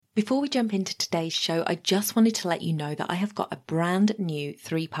Before we jump into today's show, I just wanted to let you know that I have got a brand new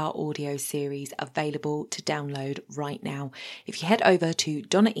 3-part audio series available to download right now. If you head over to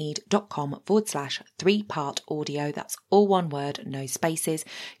donnaeade.com/3-part audio, that's all one word, no spaces,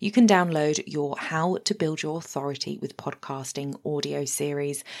 you can download your How to Build Your Authority with Podcasting audio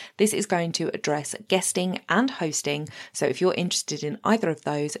series. This is going to address guesting and hosting. So if you're interested in either of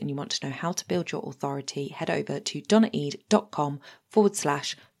those and you want to know how to build your authority, head over to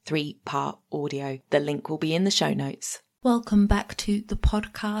donnaeade.com/3-part audio. The link will be in the show notes. Welcome back to the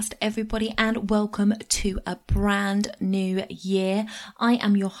podcast, everybody, and welcome to a brand new year. I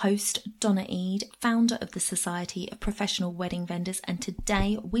am your host, Donna Eade, founder of the Society of Professional Wedding Vendors, and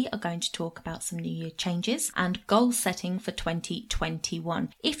today we are going to talk about some New Year changes and goal setting for 2021.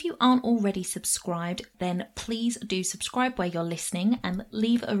 If you aren't already subscribed, then please do subscribe where you're listening and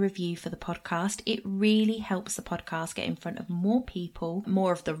leave a review for the podcast. It really helps the podcast get in front of more people,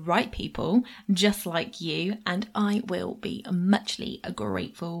 more of the right people, just like you, and I will be muchly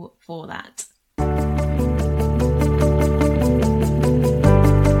grateful for that.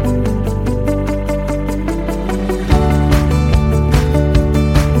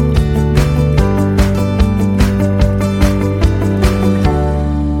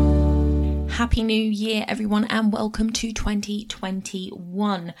 Happy New Year, everyone, and welcome to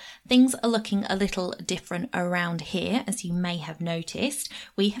 2021. Things are looking a little different around here, as you may have noticed.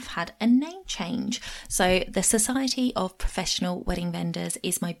 We have had a name change. So the Society of Professional Wedding Vendors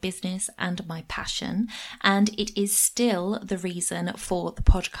is my business and my passion, and it is still the reason for the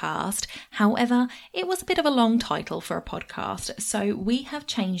podcast. However, it was a bit of a long title for a podcast, so we have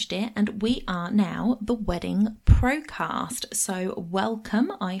changed it and we are now the Wedding Procast. So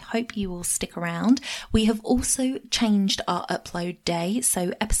welcome. I hope you will stick around. We have also changed our upload day,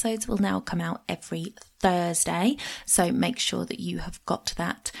 so episodes will now come out every Thursday, so make sure that you have got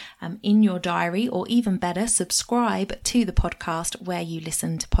that in your diary, or even better, subscribe to the podcast where you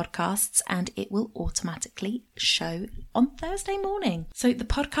listen to podcasts and it will automatically show on Thursday morning. So the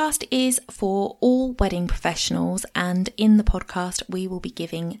podcast is for all wedding professionals, and in the podcast we will be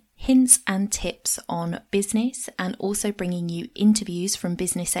giving hints and tips on business and also bringing you interviews from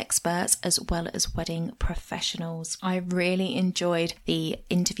business experts as well as wedding professionals. I really enjoyed the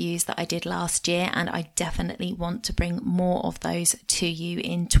interviews that I did last year, and I definitely want to bring more of those to you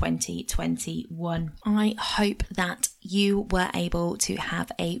in 2021. I hope that you were able to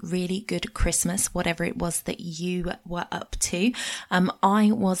have a really good Christmas, whatever it was that you were up to.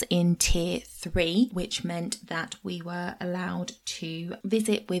 I was in tier 3, which meant that we were allowed to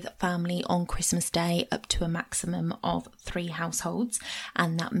visit with family on Christmas Day up to a maximum of 3 households,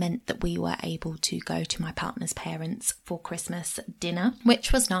 and that meant that we were able to go to my partner's parents for Christmas dinner,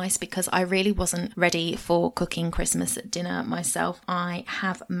 which was nice because I really wasn't ready for cooking Christmas dinner myself. I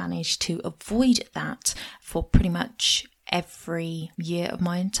have managed to avoid that for pretty much every year of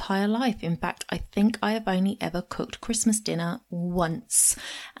my entire life. In fact, I think I have only ever cooked Christmas dinner once,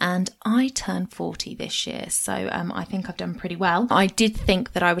 and I turned 40 this year, so I think I've done pretty well. I did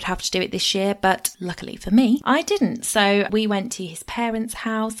think that I would have to do it this year, but luckily for me, I didn't. So we went to his parents'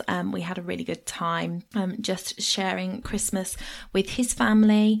 house, we had a really good time just sharing Christmas with his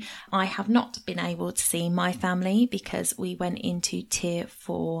family. I have not been able to see my family because we went into tier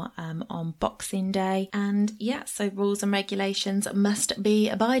 4 on Boxing Day, and yeah, so rules and regulations must be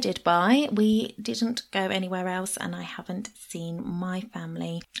abided by. We didn't go anywhere else, and I haven't seen my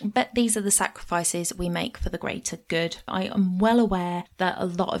family. But these are the sacrifices we make for the greater good. I am well aware that a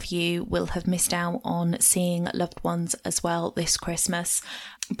lot of you will have missed out on seeing loved ones as well this Christmas,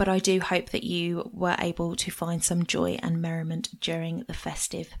 but I do hope that you were able to find some joy and merriment during the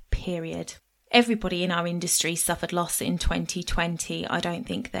festive period. Everybody in our industry suffered loss in 2020. I don't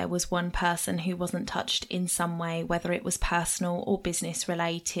think there was one person who wasn't touched in some way, whether it was personal or business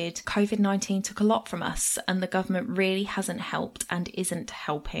related. COVID-19 took a lot from us, and the government really hasn't helped and isn't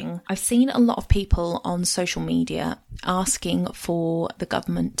helping. I've seen a lot of people on social media asking for the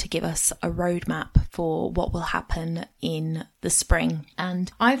government to give us a roadmap for what will happen in the spring.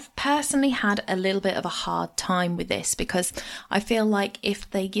 And I've personally had a little bit of a hard time with this, because I feel like if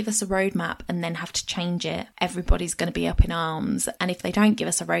they give us a roadmap and then have to change it, everybody's going to be up in arms. And if they don't give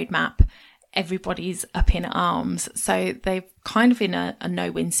us a roadmap, everybody's up in arms. So they're kind of in a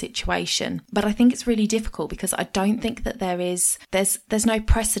no-win situation. But I think it's really difficult because I don't think that there's no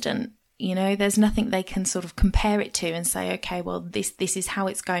precedent. You know, there's nothing they can sort of compare it to and say, okay, well, this is how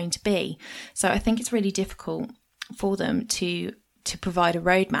it's going to be. So I think it's really difficult for them to provide a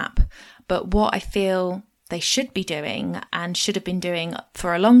roadmap. But what I feel they should be doing and should have been doing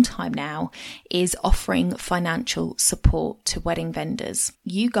for a long time now is offering financial support to wedding vendors.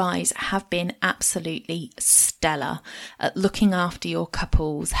 You guys have been absolutely stellar at looking after your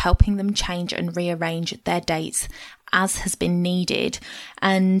couples, helping them change and rearrange their dates as has been needed.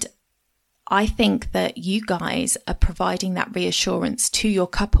 And I think that you guys are providing that reassurance to your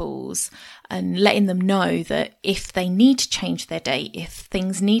couples and letting them know that if they need to change their date, if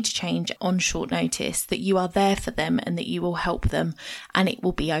things need to change on short notice, that you are there for them and that you will help them and it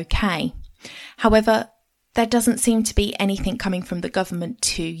will be okay. However, there doesn't seem to be anything coming from the government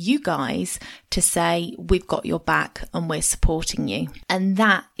to you guys to say, we've got your back and we're supporting you. And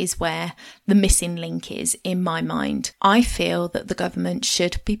that is where the missing link is in my mind. I feel that the government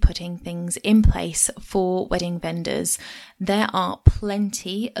should be putting things in place for wedding vendors. There are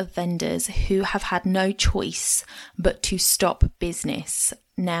plenty of vendors who have had no choice but to stop business.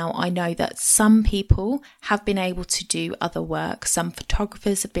 Now, I know that some people have been able to do other work. Some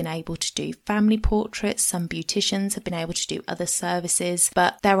photographers have been able to do family portraits. Some beauticians have been able to do other services.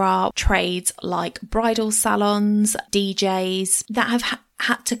 But there are trades like bridal salons, DJs that have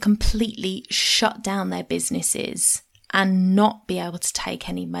had to completely shut down their businesses and not be able to take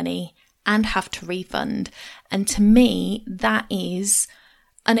any money and have to refund. And to me, that is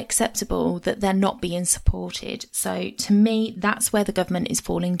unacceptable that they're not being supported. So to me, that's where the government is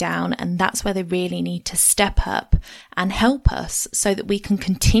falling down, and that's where they really need to step up and help us so that we can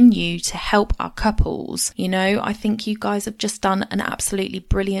continue to help our couples. You know, I think you guys have just done an absolutely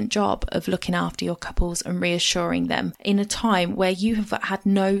brilliant job of looking after your couples and reassuring them in a time where you have had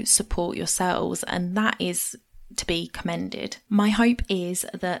no support yourselves, and that is to be commended. My hope is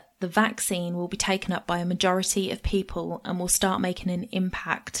that the vaccine will be taken up by a majority of people and will start making an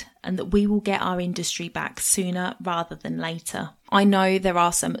impact, and that we will get our industry back sooner rather than later. I know there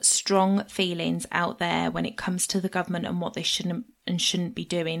are some strong feelings out there when it comes to the government and what they shouldn't be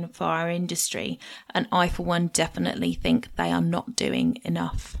doing for our industry, and I for one definitely think they are not doing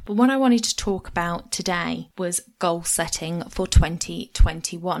enough. But what I wanted to talk about today was goal setting for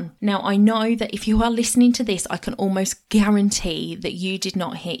 2021. Now, I know that if you are listening to this, I can almost guarantee that you did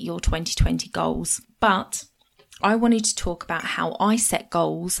not hit your 2020 goals, but I wanted to talk about how I set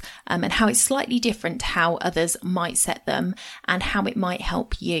goals and how it's slightly different to how others might set them and how it might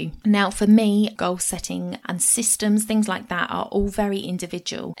help you. Now, for me, goal setting and systems, things like that are all very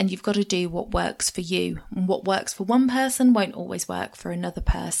individual, and you've got to do what works for you. And what works for one person won't always work for another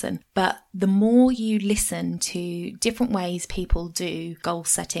person. But the more you listen to different ways people do goal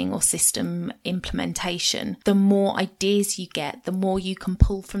setting or system implementation, the more ideas you get, the more you can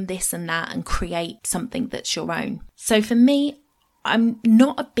pull from this and that and create something that's your own. So for me, I'm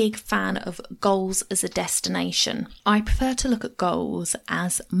not a big fan of goals as a destination. I prefer to look at goals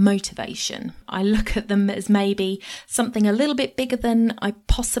as motivation. I look at them as maybe something a little bit bigger than I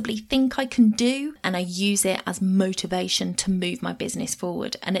possibly think I can do, and I use it as motivation to move my business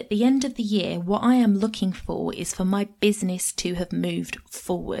forward. And at the end of the year, what I am looking for is for my business to have moved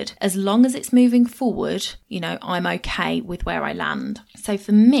forward. As long as it's moving forward, you know, I'm okay with where I land. So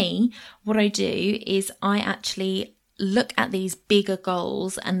for me, what I do is I actually look at these bigger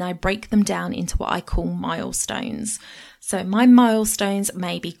goals and I break them down into what I call milestones. So my milestones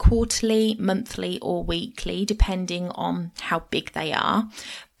may be quarterly, monthly, or weekly, depending on how big they are.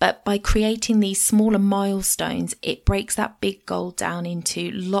 But by creating these smaller milestones, it breaks that big goal down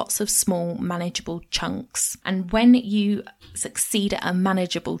into lots of small, manageable chunks. And when you succeed at a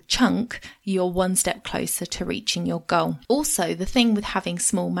manageable chunk, you're one step closer to reaching your goal. Also, the thing with having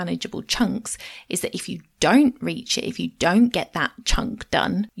small, manageable chunks is that if you don't reach it, if you don't get that chunk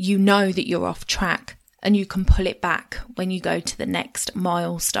done, you know that you're off track and you can pull it back when you go to the next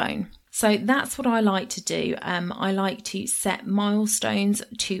milestone. So that's what I like to do. I like to set milestones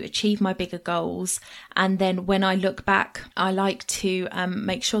to achieve my bigger goals. And then when I look back, I like to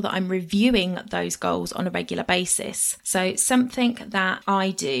make sure that I'm reviewing those goals on a regular basis. So something that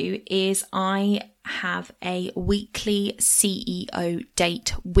I do is I have a weekly CEO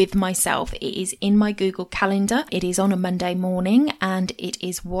date with myself. It is in my Google Calendar. It is on a Monday morning and it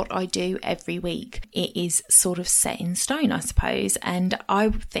is what I do every week. It is sort of set in stone, I suppose. And I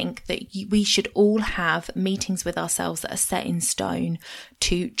think that we should all have meetings with ourselves that are set in stone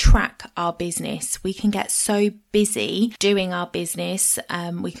to track our business. We can get so busy doing our business.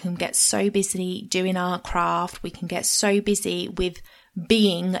 We can get so busy doing our craft. We can get so busy with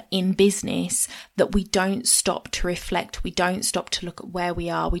being in business that we don't stop to reflect, we don't stop to look at where we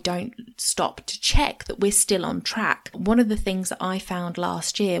are, we don't stop to check that we're still on track. One of the things that I found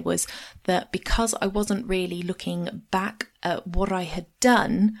last year was that because I wasn't really looking back at what I had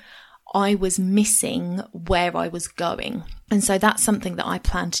done, I was missing where I was going. And so that's something that I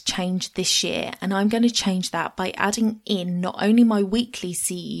plan to change this year. And I'm going to change that by adding in not only my weekly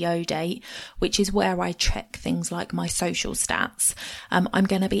CEO date, which is where I check things like my social stats. I'm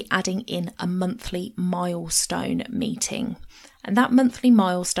going to be adding in a monthly milestone meeting. And that monthly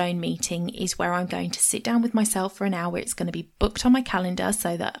milestone meeting is where I'm going to sit down with myself for an hour. It's going to be booked on my calendar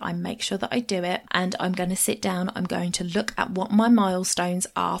so that I make sure that I do it. And I'm going to sit down. I'm going to look at what my milestones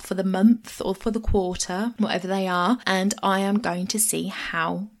are for the month or for the quarter, whatever they are. And I am going to see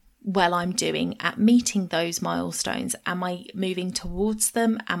how well I'm doing at meeting those milestones. Am I moving towards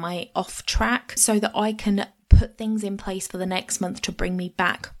them? Am I off track? So that I can put things in place for the next month to bring me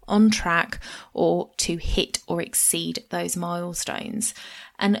back on track or to hit or exceed those milestones.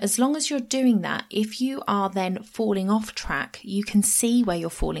 And as long as you're doing that, if you are then falling off track, you can see where you're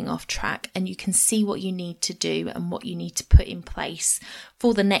falling off track and you can see what you need to do and what you need to put in place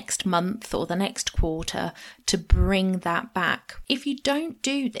for the next month or the next quarter to bring that back. If you don't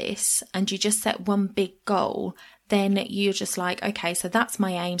do this and you just set one big goal, then you're just like, okay, so that's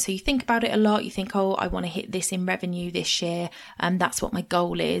my aim. So you think about it a lot. You think, oh, I want to hit this in revenue this year. That's what my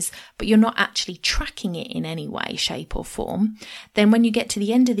goal is. But you're not actually tracking it in any way, shape or form. Then when you get to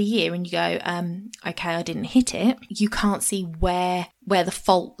the end of the year and you go, okay, I didn't hit it, you can't see where the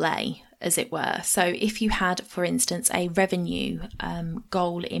fault lay, as it were. So if you had, for instance, a revenue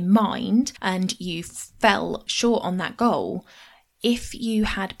goal in mind and you fell short on that goal, if you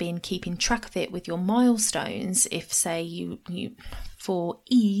had been keeping track of it with your milestones, if say you for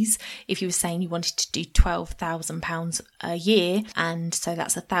ease, if you were saying you wanted to do £12,000 a year, and so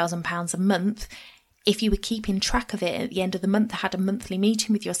that's £1,000 a month, if you were keeping track of it at the end of the month, had a monthly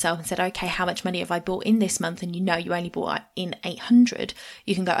meeting with yourself and said, okay, how much money have I brought in this month? And you know you only brought in 800,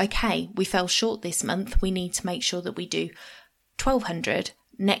 you can go, okay, we fell short this month. We need to make sure that we do 1,200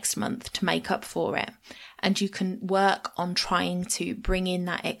 next month to make up for it. And you can work on trying to bring in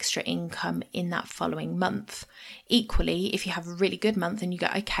that extra income in that following month. Equally, if you have a really good month and you go,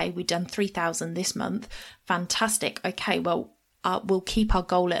 okay, we've done 3,000 this month, fantastic. Okay, well, we'll keep our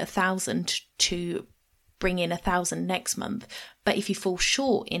goal at 1,000 to bring in 1,000 next month. But if you fall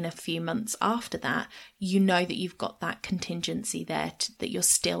short in a few months after that, you know that you've got that contingency there, that you're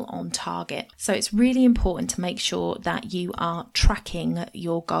still on target. So it's really important to make sure that you are tracking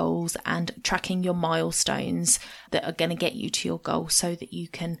your goals and tracking your milestones that are going to get you to your goal so that you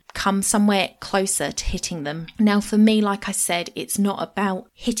can come somewhere closer to hitting them. Now, for me, like I said, it's not about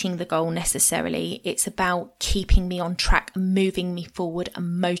hitting the goal necessarily. It's about keeping me on track and moving me forward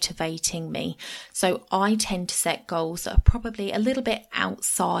and motivating me. So I tend to set goals that are probably a little bit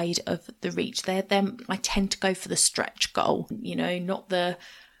outside of the reach. I tend to go for the stretch goal, not the,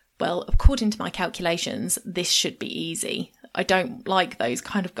 well, according to my calculations, this should be easy. I don't like those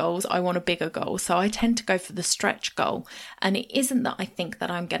kind of goals. I want a bigger goal. So I tend to go for the stretch goal. And it isn't that I think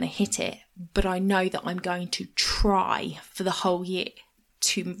that I'm going to hit it, but I know that I'm going to try for the whole year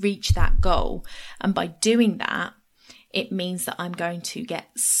to reach that goal. And by doing that, it means that I'm going to get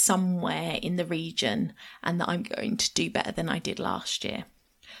somewhere in the region and that I'm going to do better than I did last year.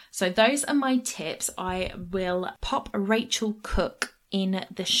 So those are my tips. I will pop Rachel Cook in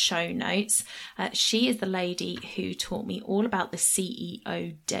the show notes. She is the lady who taught me all about the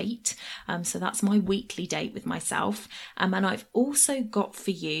CEO date. So that's my weekly date with myself. And I've also got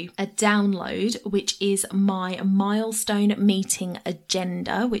for you a download, which is my milestone meeting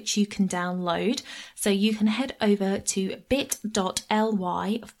agenda, which you can download. So you can head over to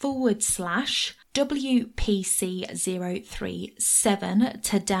bit.ly/WPC037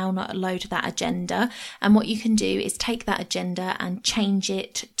 to download that agenda. And what you can do is take that agenda and change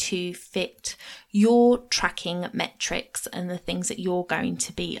it to fit your tracking metrics and the things that you're going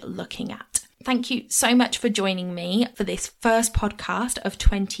to be looking at. Thank you so much for joining me for this first podcast of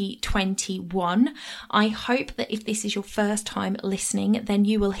 2021. I hope that if this is your first time listening, then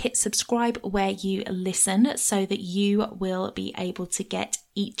you will hit subscribe where you listen so that you will be able to get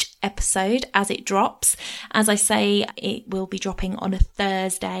each episode as it drops. As I say, it will be dropping on a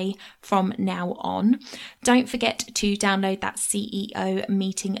Thursday from now on. Don't forget to download that CEO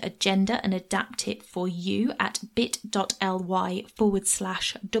meeting agenda and adapt it for you at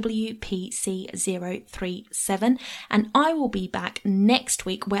bit.ly/WPC037. And I will be back next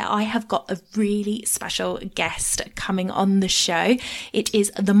week where I have got a really special guest coming on the show. It is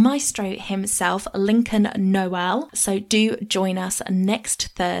the maestro himself, Lincoln Noel. So do join us next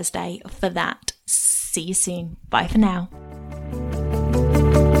Thursday for that. See you soon. Bye for now.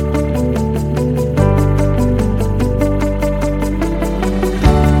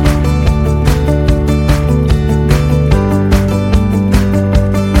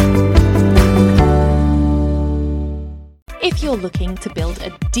 you're looking to build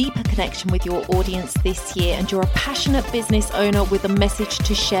a deeper connection with your audience this year and you're a passionate business owner with a message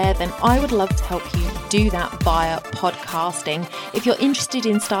to share, then I would love to help you do that via podcasting. If you're interested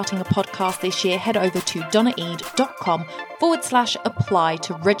in starting a podcast this year, head over to donnaeade.com/apply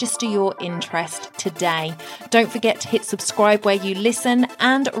to register your interest today. Don't forget to hit subscribe where you listen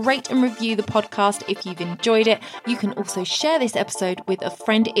and rate and review the podcast if you've enjoyed it. You can also share this episode with a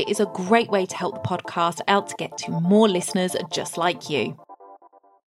friend. It is a great way to help the podcast out to get to more listeners just like you.